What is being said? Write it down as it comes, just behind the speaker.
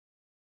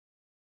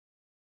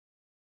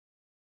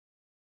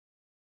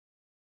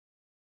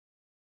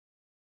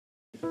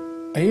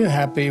Are you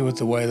happy with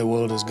the way the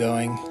world is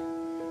going?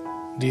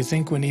 Do you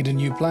think we need a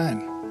new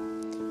plan?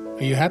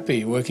 Are you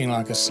happy working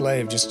like a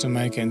slave just to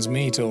make ends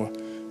meet, or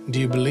do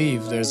you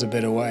believe there's a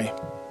better way?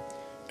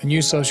 A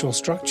new social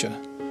structure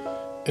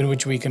in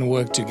which we can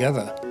work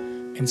together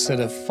instead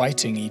of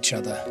fighting each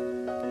other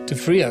to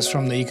free us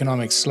from the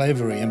economic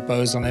slavery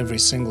imposed on every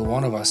single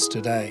one of us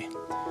today.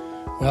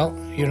 Well,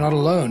 you're not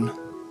alone.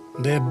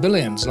 There are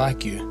billions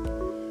like you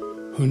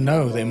who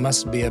know there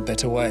must be a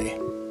better way.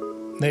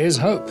 There is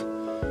hope.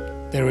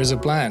 There is a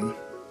plan.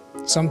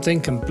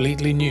 Something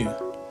completely new.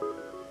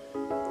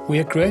 We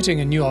are creating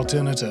a new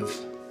alternative,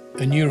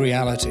 a new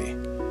reality,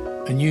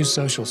 a new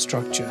social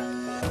structure,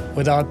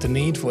 without the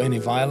need for any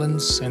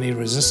violence, any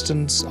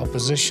resistance,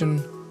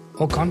 opposition,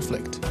 or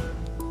conflict.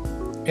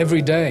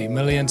 Every day,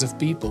 millions of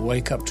people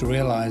wake up to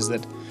realize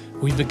that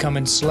we've become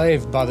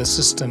enslaved by the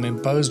system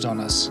imposed on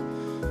us.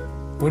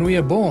 When we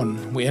are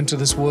born, we enter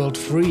this world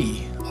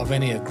free of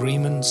any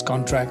agreements,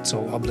 contracts,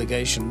 or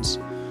obligations.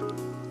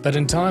 But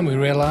in time, we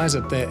realize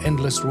that there are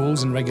endless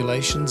rules and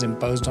regulations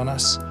imposed on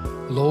us,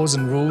 laws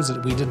and rules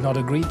that we did not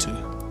agree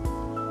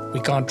to. We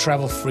can't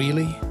travel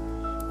freely.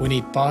 We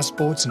need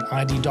passports and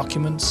ID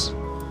documents,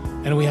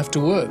 and we have to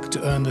work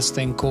to earn this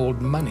thing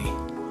called money,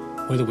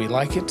 whether we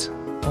like it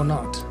or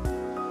not.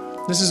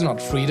 This is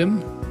not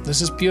freedom,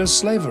 this is pure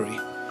slavery.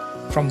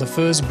 From the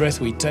first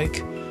breath we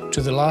take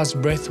to the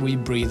last breath we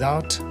breathe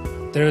out,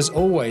 there is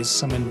always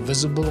some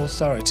invisible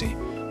authority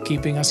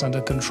keeping us under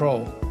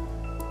control,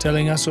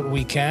 telling us what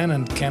we can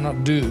and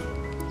cannot do.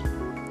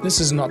 This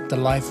is not the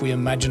life we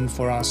imagined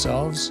for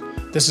ourselves.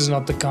 This is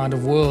not the kind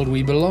of world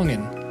we belong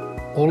in.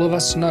 All of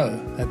us know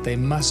that there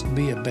must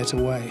be a better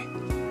way,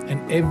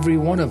 and every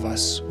one of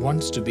us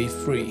wants to be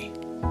free.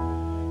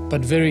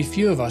 But very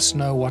few of us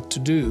know what to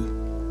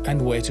do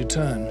and where to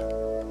turn.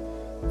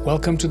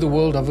 Welcome to the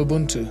world of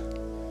Ubuntu,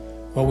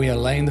 where we are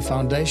laying the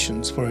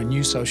foundations for a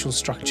new social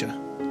structure.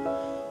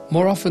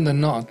 More often than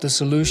not, the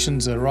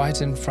solutions are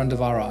right in front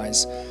of our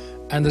eyes,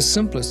 and the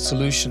simplest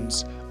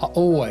solutions are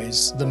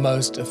always the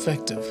most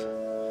effective.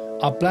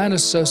 Our plan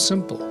is so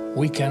simple,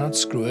 we cannot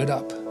screw it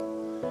up.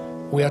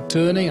 We are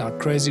turning our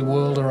crazy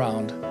world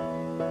around,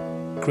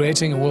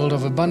 creating a world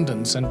of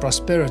abundance and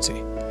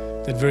prosperity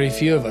that very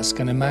few of us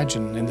can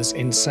imagine in this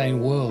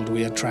insane world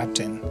we are trapped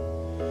in.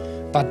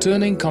 By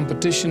turning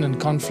competition and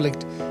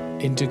conflict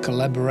into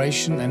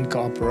collaboration and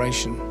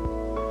cooperation,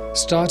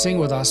 starting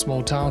with our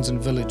small towns and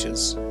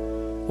villages,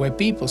 where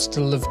people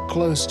still live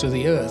close to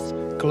the earth,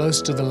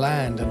 close to the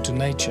land and to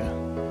nature,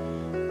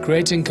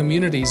 creating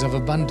communities of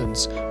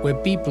abundance where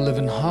people live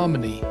in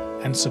harmony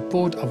and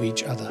support of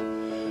each other,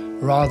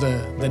 rather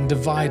than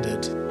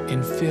divided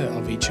in fear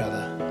of each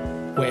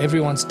other, where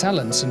everyone's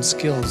talents and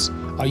skills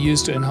are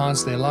used to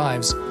enhance their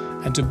lives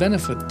and to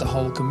benefit the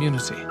whole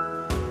community.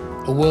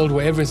 A world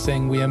where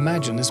everything we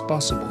imagine is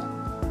possible,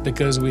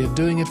 because we are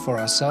doing it for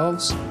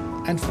ourselves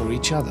and for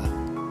each other.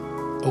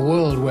 A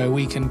world where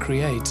we can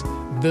create,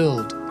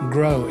 build,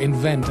 grow,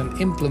 invent and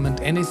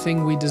implement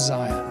anything we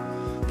desire,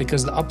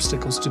 because the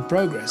obstacles to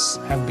progress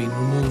have been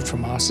removed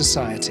from our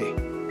society.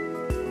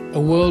 A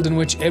world in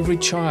which every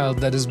child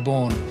that is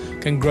born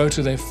can grow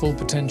to their full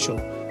potential,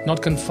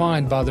 not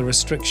confined by the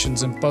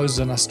restrictions imposed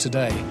on us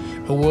today.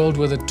 A world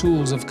where the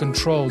tools of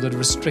control that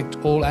restrict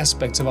all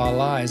aspects of our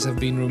lives have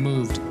been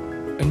removed.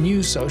 A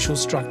new social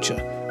structure,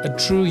 a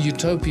true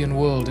utopian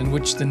world in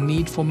which the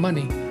need for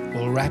money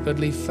will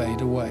rapidly fade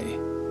away.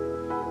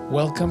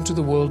 Welcome to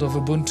the world of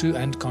Ubuntu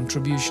and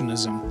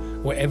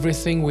contributionism, where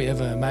everything we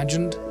ever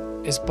imagined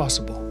is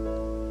possible.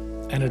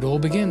 And it all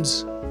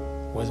begins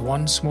with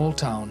one small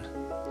town.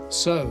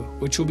 So,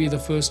 which will be the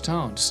first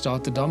town to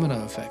start the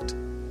domino effect?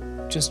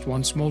 Just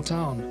one small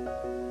town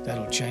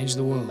that'll change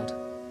the world.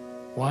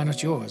 Why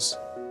not yours?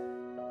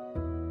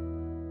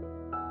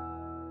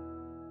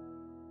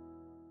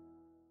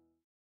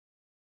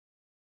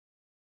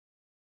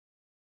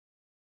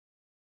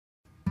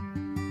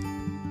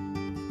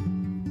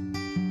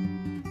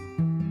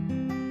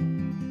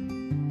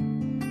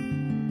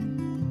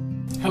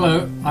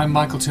 Hello, I'm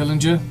Michael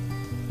Tillinger,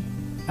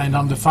 and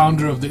I'm the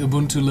founder of the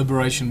Ubuntu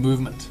Liberation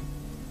Movement.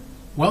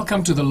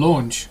 Welcome to the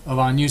launch of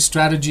our new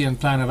strategy and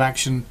plan of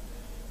action,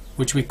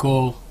 which we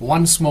call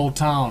One Small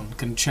Town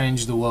Can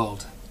Change the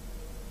World.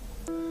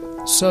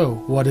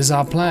 So, what is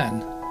our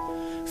plan?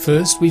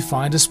 First, we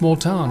find a small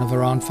town of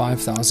around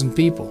 5,000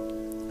 people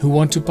who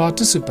want to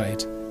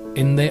participate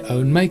in their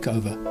own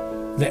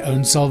makeover, their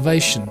own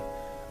salvation,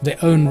 their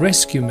own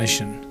rescue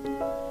mission.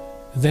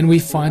 Then we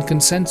find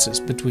consensus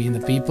between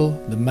the people,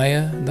 the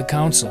mayor, and the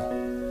council.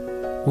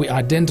 We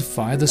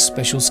identify the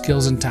special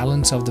skills and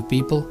talents of the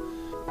people.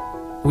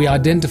 We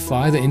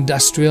identify the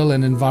industrial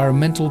and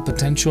environmental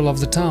potential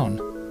of the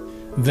town.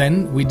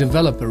 Then we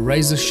develop a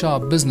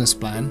razor-sharp business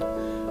plan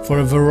for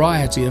a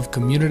variety of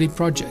community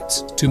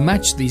projects to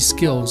match these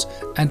skills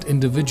and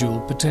individual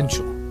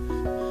potential.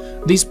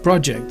 These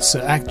projects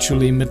are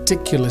actually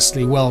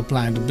meticulously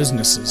well-planned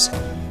businesses,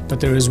 but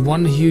there is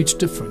one huge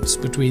difference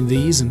between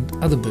these and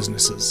other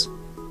businesses.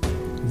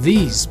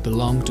 These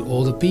belong to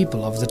all the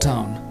people of the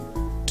town,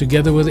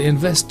 together with the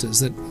investors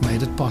that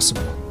made it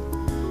possible.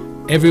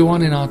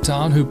 Everyone in our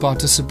town who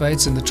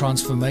participates in the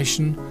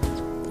transformation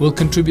will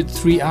contribute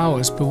 3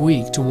 hours per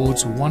week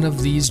towards one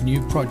of these new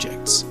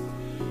projects.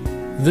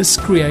 This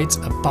creates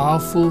a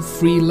powerful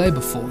free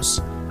labor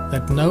force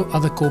that no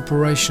other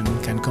corporation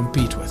can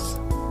compete with.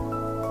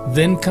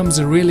 Then comes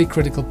a really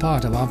critical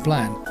part of our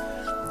plan.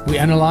 We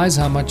analyze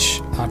how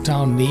much our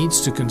town needs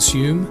to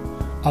consume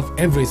of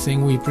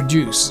everything we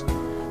produce.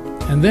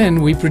 And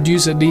then we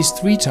produce at least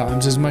 3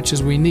 times as much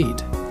as we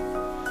need.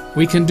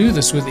 We can do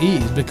this with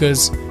ease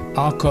because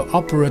our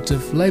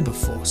cooperative labor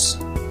force.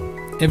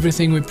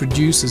 Everything we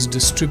produce is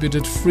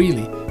distributed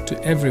freely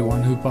to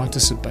everyone who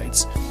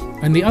participates,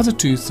 and the other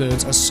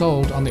 2/3 are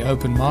sold on the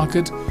open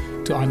market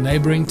to our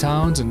neighboring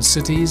towns and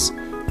cities,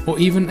 or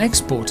even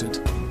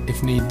exported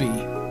if need be.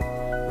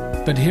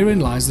 But herein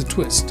lies the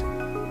twist.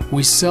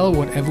 We sell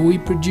whatever we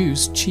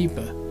produce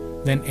cheaper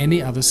than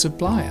any other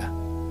supplier.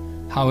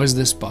 How is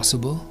this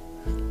possible?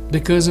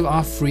 Because of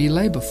our free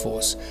labor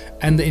force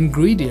and the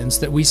ingredients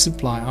that we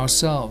supply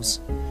ourselves.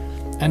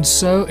 And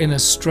so, in a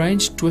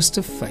strange twist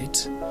of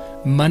fate,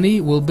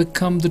 money will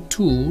become the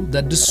tool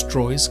that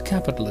destroys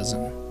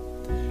capitalism.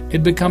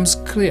 It becomes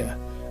clear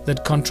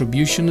that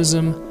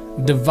contributionism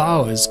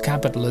devours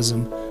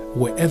capitalism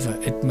wherever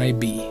it may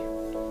be.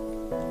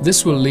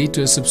 This will lead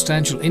to a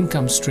substantial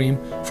income stream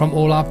from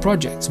all our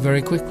projects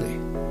very quickly.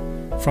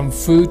 From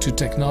food to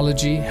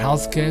technology,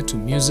 healthcare to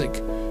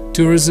music,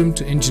 tourism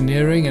to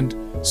engineering, and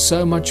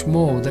so much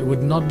more that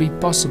would not be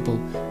possible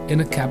in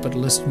a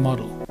capitalist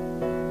model.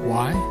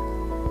 Why?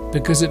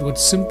 Because it would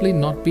simply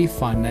not be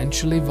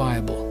financially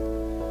viable.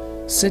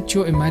 Set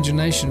your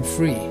imagination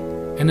free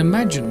and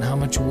imagine how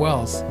much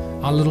wealth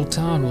our little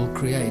town will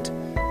create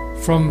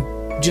from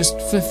just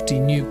 50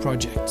 new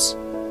projects.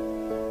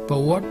 But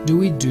what do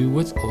we do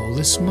with all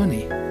this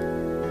money?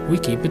 We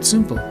keep it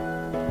simple,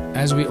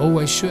 as we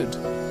always should.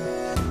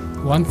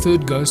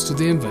 1/3 goes to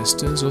the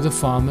investors or the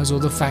farmers or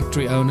the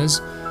factory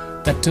owners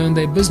that turn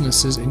their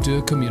businesses into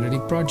a community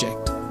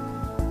project.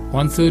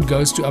 1/3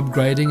 goes to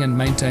upgrading and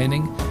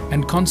maintaining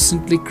and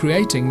constantly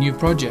creating new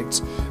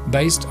projects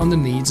based on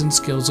the needs and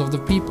skills of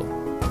the people.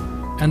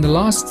 And the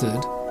last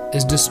 1/3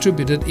 is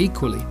distributed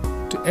equally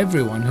to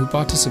everyone who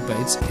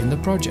participates in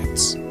the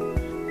projects.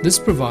 This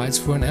provides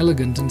for an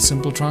elegant and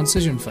simple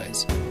transition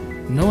phase.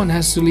 No one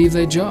has to leave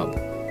their job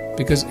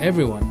because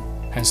everyone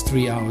has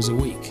 3 hours a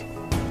week.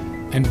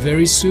 And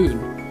very soon,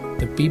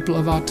 the people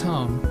of our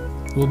town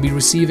will be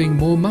receiving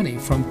more money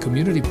from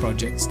community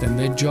projects than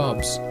their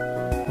jobs,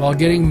 while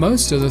getting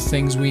most of the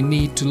things we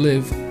need to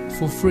live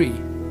for free.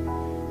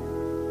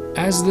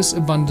 As this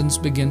abundance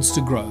begins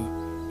to grow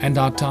and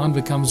our town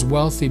becomes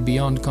wealthy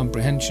beyond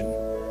comprehension,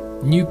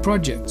 new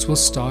projects will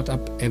start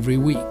up every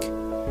week,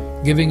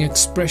 giving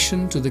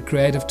expression to the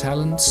creative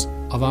talents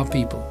of our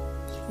people.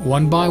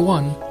 One by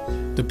one,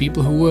 the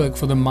people who work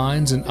for the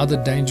mines and other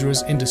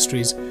dangerous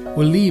industries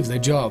will leave their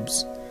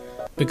jobs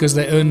because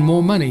they earn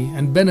more money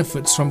and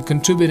benefits from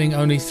contributing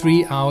only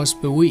 3 hours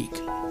per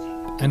week.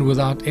 And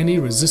without any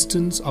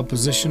resistance,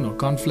 opposition or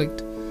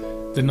conflict,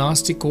 the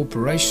nasty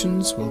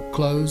corporations will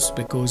close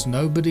because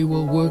nobody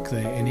will work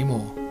there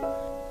anymore.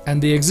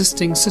 And the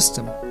existing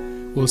system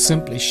will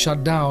simply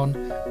shut down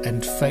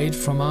and fade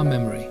from our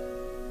memory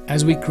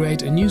as we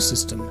create a new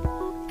system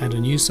and a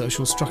new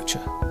social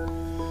structure.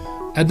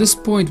 At this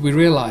point we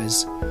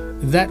realize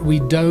that we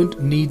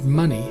don't need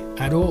money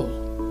at all.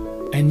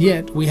 And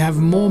yet we have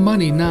more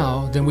money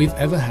now than we've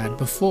ever had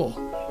before.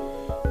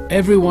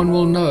 Everyone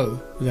will know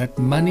that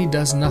money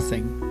does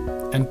nothing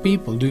and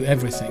people do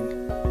everything.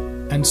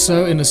 And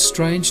so, in a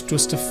strange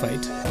twist of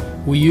fate,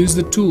 we use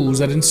the tools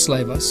that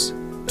enslave us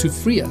to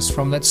free us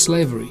from that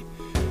slavery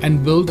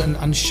and build an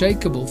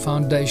unshakable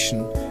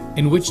foundation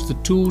in which the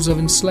tools of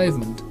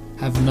enslavement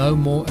have no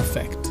more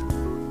effect.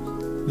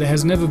 There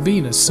has never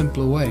been a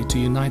simpler way to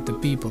unite the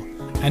people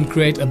and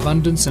create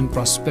abundance and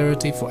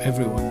prosperity for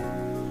everyone.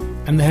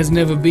 And there has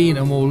never been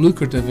a more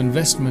lucrative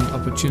investment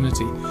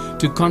opportunity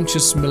to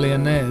conscious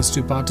millionaires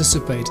to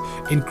participate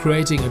in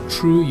creating a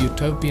true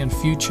utopian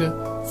future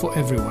for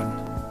everyone.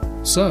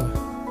 So,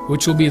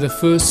 which will be the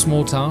first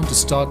small town to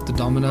start the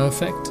domino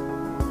effect?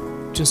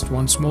 Just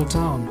one small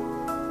town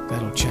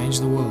that'll change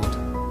the world.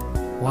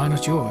 Why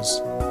not yours?